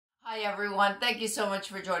Hi everyone, thank you so much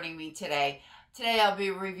for joining me today. Today I'll be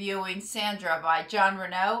reviewing Sandra by Jon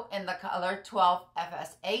Renau in the color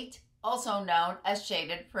 12FS8, also known as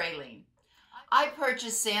Shaded Praline. I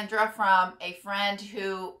purchased Sandra from a friend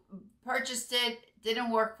who purchased it, didn't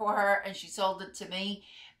work for her, and she sold it to me.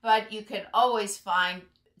 But you can always find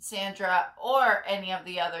Sandra or any of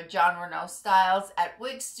the other Jon Renau styles at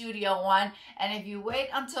Wig Studio One, and if you wait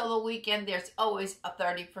until the weekend, there's always a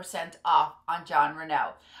 30% off on Jon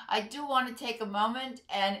Renau. I do want to take a moment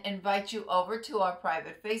and invite you over to our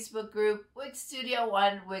private Facebook group, Wig Studio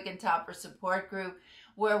One Wig and Topper Support Group,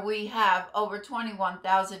 where we have over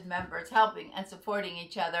 21,000 members helping and supporting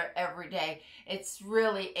each other every day. It's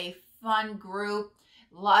really a fun group,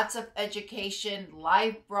 lots of education,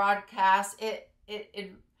 live broadcasts,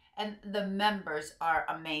 and the members are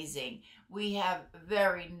amazing. We have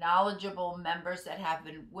very knowledgeable members that have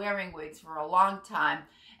been wearing wigs for a long time,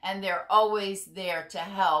 and they're always there to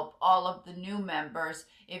help all of the new members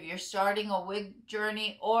if you're starting a wig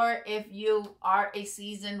journey or if you are a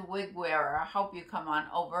seasoned wig wearer. I hope you come on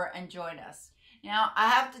over and join us. Now, I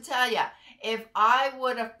have to tell you, if I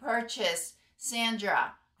would have purchased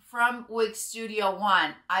Sandra from Wig Studio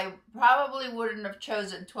One, I probably wouldn't have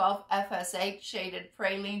chosen 12FS8 Shaded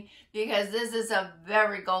Praline because this is a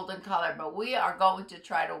very golden color, but we are going to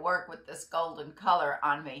try to work with this golden color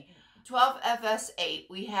on me. 12FS8,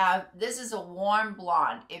 we have, this is a warm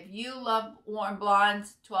blonde. If you love warm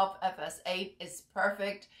blondes, 12FS8 is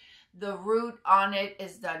perfect. The root on it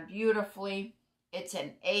is done beautifully. It's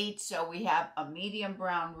an 8, so we have a medium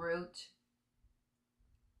brown root.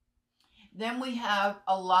 Then we have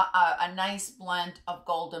a nice blend of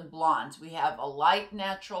golden blondes. We have a light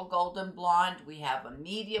natural golden blonde. We have a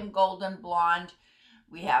medium golden blonde.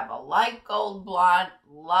 We have a light gold blonde.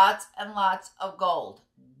 Lots and lots of gold.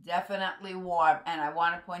 Definitely warm. And I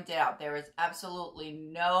want to point it out, there is absolutely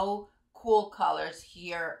no cool colors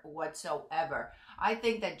here whatsoever. I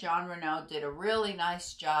think that Jon Renau did a really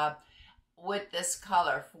nice job with this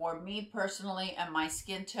color. For me personally and my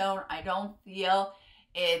skin tone, I don't feel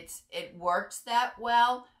it works that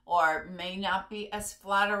well, or may not be as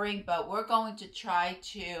flattering, but we're going to try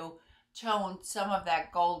to tone some of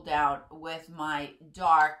that gold down with my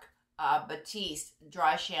dark Batiste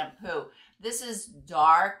dry shampoo. This is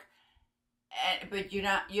dark, but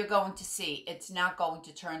you're going to see it's not going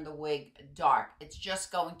to turn the wig dark. It's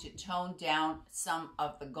just going to tone down some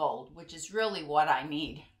of the gold, which is really what I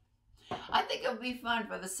need. I think it'll be fun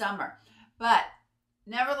for the summer, but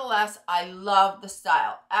nevertheless, I love the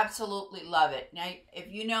style. Absolutely love it. Now,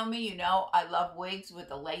 if you know me, you know I love wigs with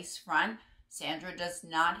a lace front. Sandra does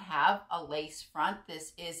not have a lace front.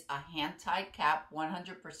 This is a hand-tied cap,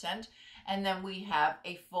 100%. And then we have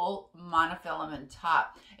a full monofilament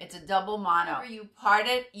top. It's a double mono. Whenever you part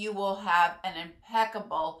it, you will have an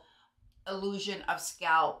impeccable illusion of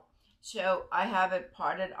scalp. So I have it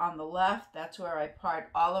parted on the left. That's where I part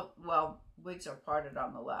all of, well, wigs are parted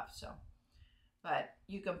on the left, so. But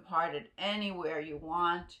you can part it anywhere you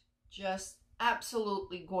want. Just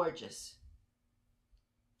absolutely gorgeous.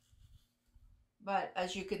 But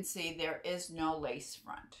as you can see, there is no lace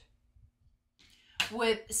front.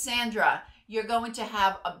 With Sandra, you're going to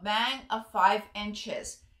have a bang of 5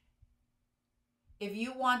 inches. If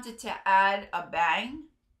you wanted to add a bang,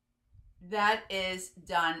 that is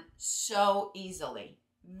done so easily.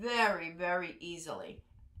 Very, very easily.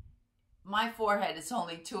 My forehead is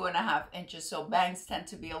only 2.5 inches, so bangs tend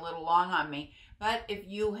to be a little long on me. But if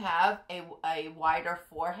you have a wider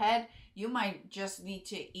forehead, you might just need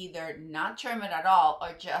to either not trim it at all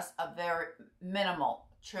or just a very minimal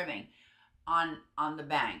trimming on the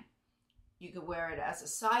bang. You could wear it as a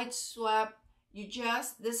side swept.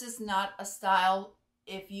 This is not a style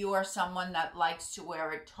if you are someone that likes to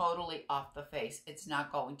wear it totally off the face. It's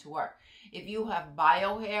not going to work. If you have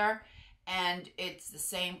bio hair, and it's the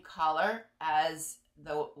same color as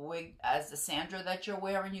the wig, as the Sandra that you're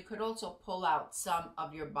wearing, you could also pull out some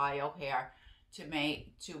of your bio hair to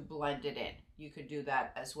blend it in. You could do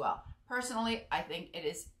that as well. Personally, I think it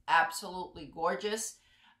is absolutely gorgeous.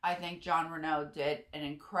 I think Jon Renau did an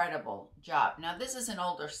incredible job. Now, this is an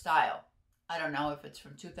older style. I don't know if it's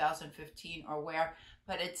from 2015 or where,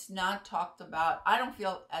 but it's not talked about. I don't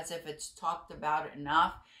feel as if it's talked about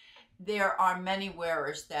enough. There are many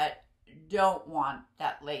wearers that don't want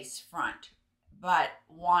that lace front, but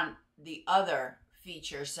want the other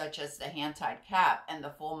features such as the hand-tied cap and the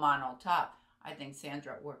full mono top. I think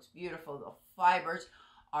Sandra works beautiful. The fibers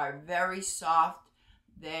are very soft.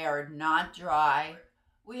 They are not dry.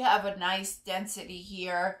 We have a nice density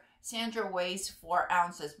here. Sandra weighs 4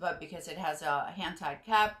 ounces, but because it has a hand-tied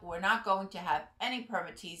cap, we're not going to have any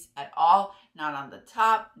permatease at all. Not on the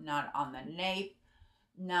top, not on the nape,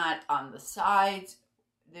 not on the sides.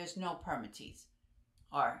 There's no permatease,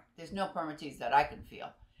 or there's no permatease that I can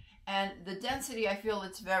feel. And the density, I feel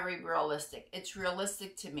it's very realistic. It's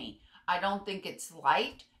realistic to me. I don't think it's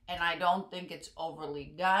light, and I don't think it's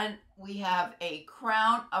overly done. We have a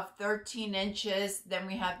crown of 13 inches. Then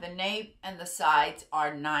we have the nape, and the sides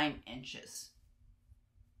are 9 inches.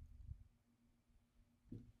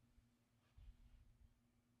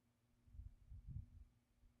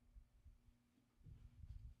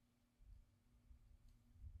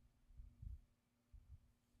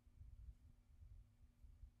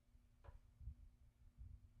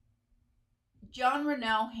 Jon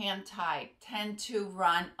Renau hand-tied tend to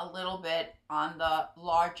run a little bit on the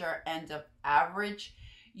larger end of average.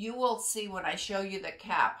 You will see when I show you the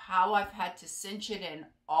cap how I've had to cinch it in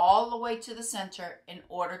all the way to the center in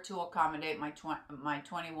order to accommodate my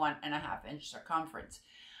 21.5-inch circumference.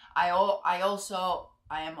 I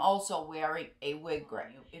am also wearing a wig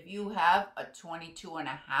gray. If you have a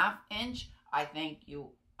 22.5-inch, I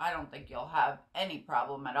don't think you'll have any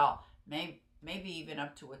problem at all. Maybe even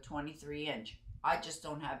up to a 23-inch. I just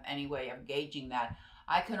don't have any way of gauging that.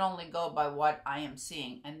 I can only go by what I am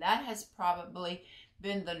seeing. And that has probably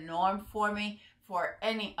been the norm for me for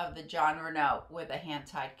any of the Jon Renau with a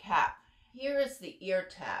hand-tied cap. Here is the ear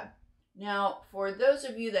tab. Now, for those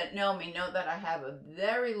of you that know me, know that I have a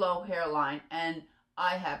very low hairline and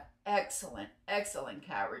I have excellent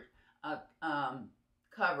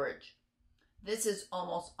coverage. This is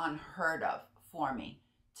almost unheard of for me,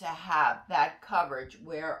 to have that coverage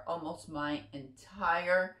where almost my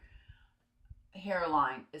entire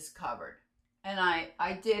hairline is covered. And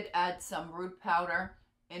I did add some root powder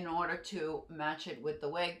in order to match it with the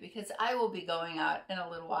wig, because I will be going out in a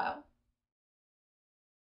little while.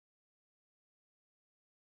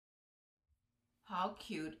 How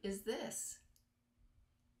cute is this?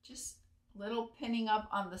 Just little pinning up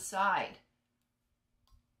on the side.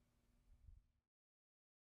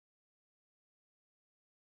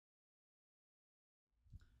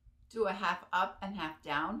 Do a half up and half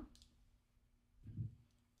down.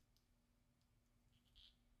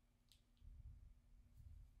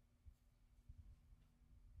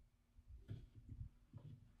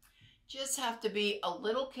 Just have to be a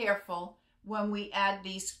little careful when we add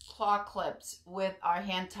these claw clips with our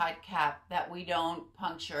hand-tied cap that we don't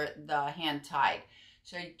puncture the hand-tied.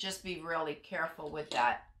 So just be really careful with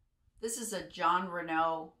that. This is a Jon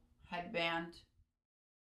Renau headband.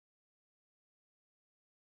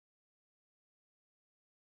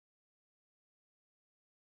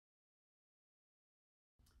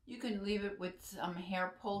 You can leave it with some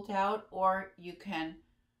hair pulled out, or you can,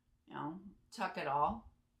 tuck it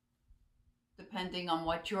all, depending on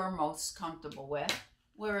what you're most comfortable with.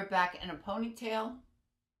 Wear it back in a ponytail.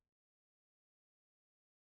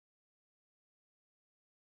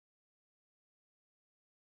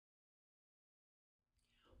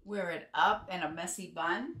 Wear it up in a messy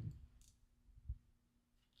bun.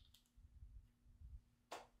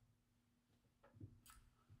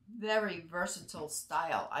 Very versatile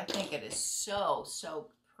style. I think it is so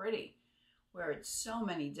pretty. Wear it so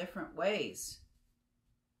many different ways.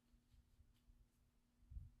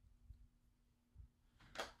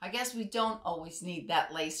 I guess we don't always need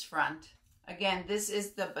that lace front. Again, this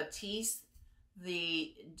is the Batiste,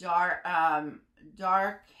 the dark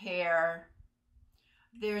hair.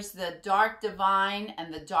 There's the dark divine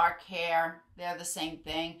and the dark hair. They're the same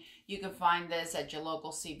thing. You can find this at your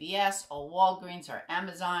local CVS or Walgreens or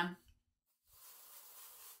Amazon.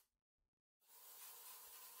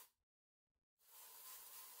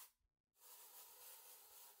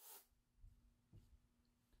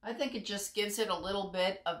 I think it just gives it a little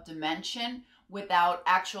bit of dimension without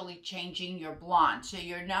actually changing your blonde. So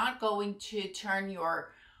you're not going to turn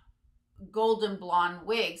your golden blonde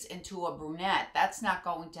wigs into a brunette. That's not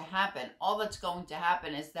going to happen. All that's going to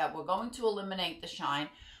happen is that we're going to eliminate the shine,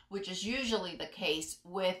 which is usually the case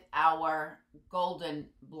with our golden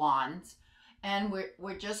blondes. And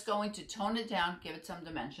we're just going to tone it down, give it some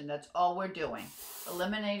dimension. That's all we're doing.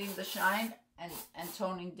 Eliminating the shine and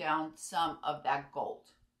toning down some of that gold.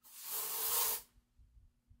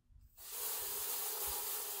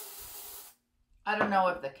 I don't know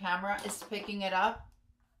if the camera is picking it up.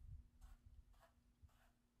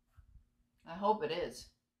 I hope it is.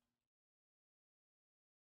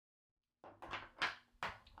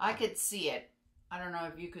 I could see it. I don't know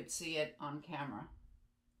if you could see it on camera.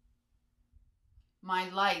 My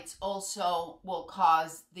lights also will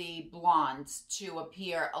cause the blondes to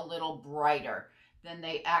appear a little brighter. than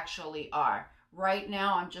they actually are. Right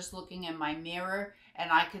now, I'm just looking in my mirror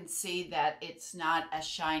and I can see that it's not as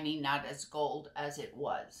shiny, not as gold as it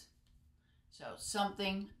was. So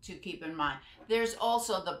something to keep in mind. There's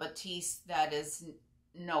also the batiste that is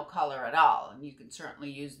no color at all, and you can certainly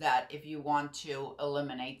use that if you want to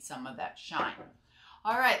eliminate some of that shine.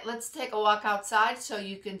 All right, let's take a walk outside so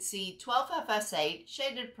you can see 12FS8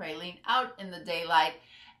 Shaded Praline out in the daylight,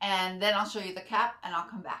 and then I'll show you the cap and I'll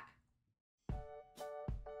come back.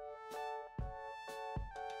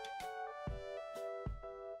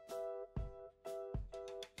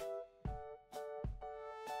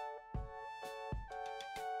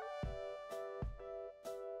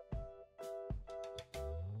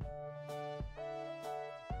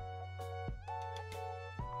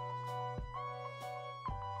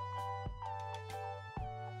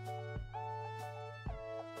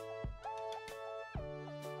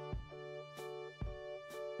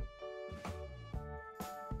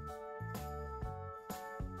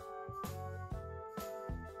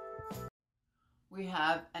 We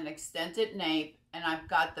have an extended nape, and I've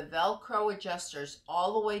got the Velcro adjusters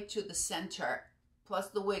all the way to the center, plus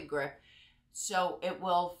the wig grip, so it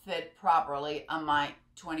will fit properly on my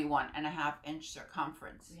 21.5-inch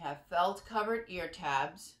circumference. We have felt covered ear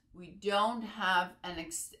tabs. We don't have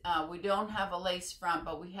a lace front,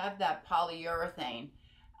 but we have that polyurethane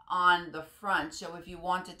on the front, so if you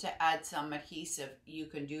wanted to add some adhesive, you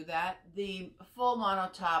can do that. The full mono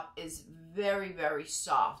top is very, very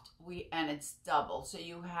soft, and it's double, so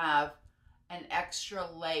you have an extra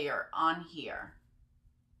layer on here,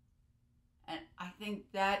 and I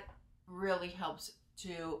think that really helps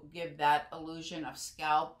to give that illusion of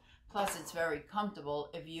scalp. Plus, it's very comfortable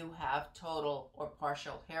if you have total or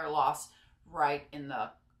partial hair loss right in the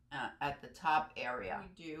at the top area.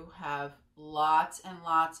 We do have lots and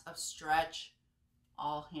lots of stretch,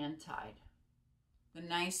 all hand tied. The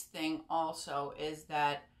nice thing also is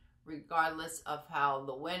that regardless of how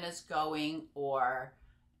the wind is going, or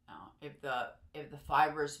if the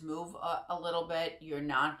fibers move a little bit, you're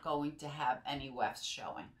not going to have any wefts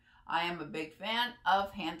showing. I am a big fan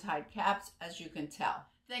of hand tied caps, as you can tell.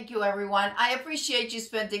 Thank you, everyone. I appreciate you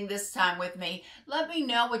spending this time with me. Let me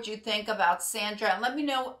know what you think about SANDRA, and let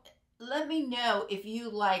me know if you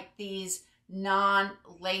like these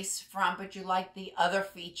non-lace front, but you like the other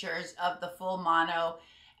features of the full mono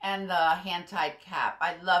and the hand-tied cap.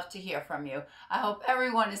 I'd love to hear from you. I hope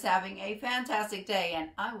everyone is having a fantastic day,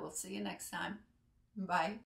 and I will see you next time. Bye.